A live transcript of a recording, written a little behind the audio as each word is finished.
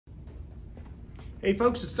Hey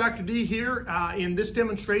folks, it's Dr. D here. In this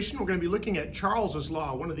demonstration, we're going to be looking at Charles's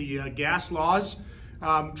Law, one of the gas laws.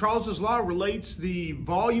 Charles's Law relates the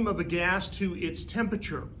volume of a gas to its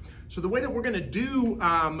temperature. So the way that we're going to do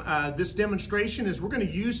this demonstration is we're going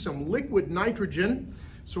to use some liquid nitrogen.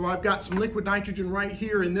 So I've got some liquid nitrogen right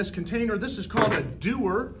here in this container. This is called a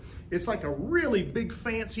dewar. It's like a really big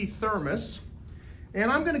fancy thermos.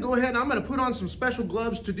 And I'm going to go ahead and I'm going to put on some special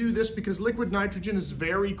gloves to do this because liquid nitrogen is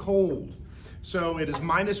very cold. So it is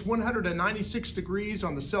minus 196 degrees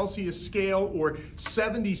on the Celsius scale or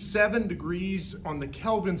 77 degrees on the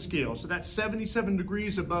Kelvin scale. So that's 77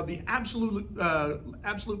 degrees above the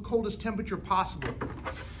absolute coldest temperature possible.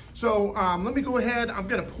 So let me go ahead. I'm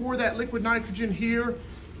going to pour that liquid nitrogen here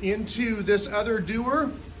into this other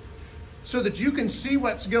dewar so that you can see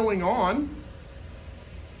what's going on.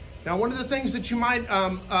 Now, one of the things that you might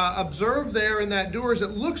observe there in that dewar is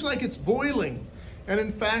it looks like it's boiling. And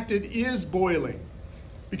in fact, it is boiling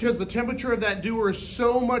because the temperature of that dewar is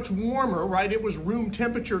so much warmer, right? It was room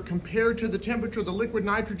temperature compared to the temperature of the liquid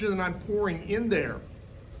nitrogen that I'm pouring in there.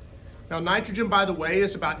 Now, nitrogen, by the way,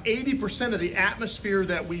 is about 80% of the atmosphere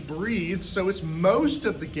that we breathe, so it's most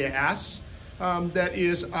of the gas that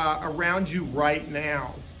is around you right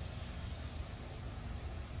now.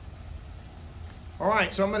 All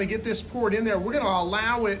right, so I'm going to get this poured in there. We're going to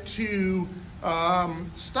allow it to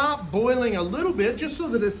stop boiling a little bit just so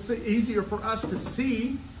that it's easier for us to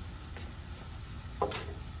see.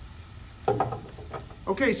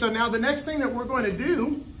 Okay, so now the next thing that we're going to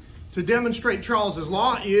do to demonstrate Charles's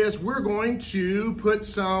Law is we're going to put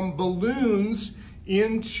some balloons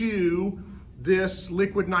into this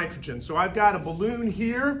liquid nitrogen. So I've got a balloon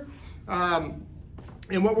here.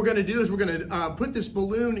 And what we're going to do is we're going to put this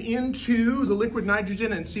balloon into the liquid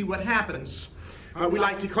nitrogen and see what happens. We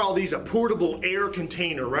like to call these a portable air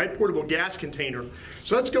container, right? Portable gas container.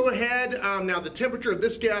 So let's go ahead. Now the temperature of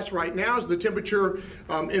this gas right now is the temperature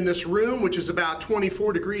in this room, which is about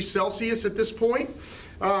 24 degrees Celsius at this point.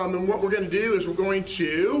 And what we're going to do is we're going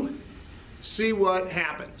to see what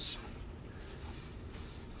happens.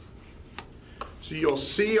 So you'll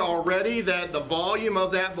see already that the volume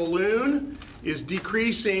of that balloon is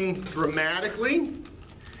decreasing dramatically.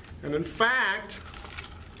 And in fact,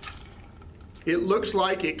 it looks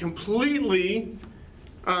like it completely,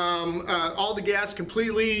 all the gas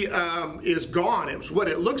completely is gone. It's what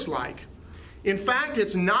it looks like. In fact,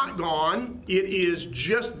 it's not gone. It is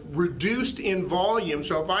just reduced in volume.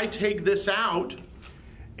 So if I take this out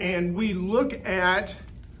and we look at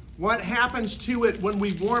what happens to it when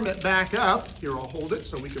we warm it back up, here I'll hold it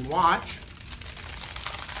so we can watch.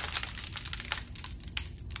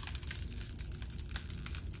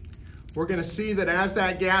 We're going to see that as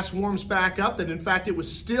that gas warms back up, that in fact it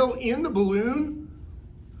was still in the balloon,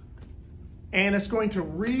 and it's going to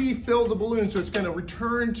refill the balloon, so it's going to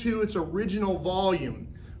return to its original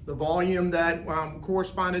volume, the volume that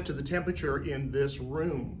corresponded to the temperature in this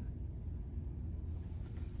room.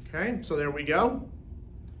 Okay, so there we go.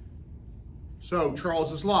 So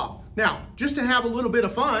Charles's Law. Now, just to have a little bit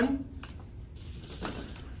of fun,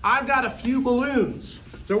 I've got a few balloons.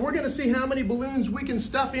 So we're going to see how many balloons we can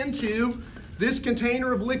stuff into this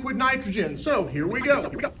container of liquid nitrogen. So here we go.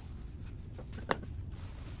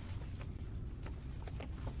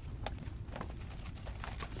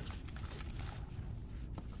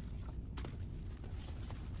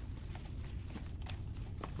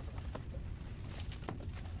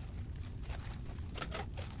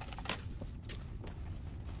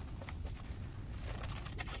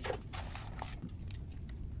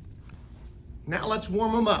 Now let's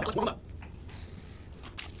warm them up.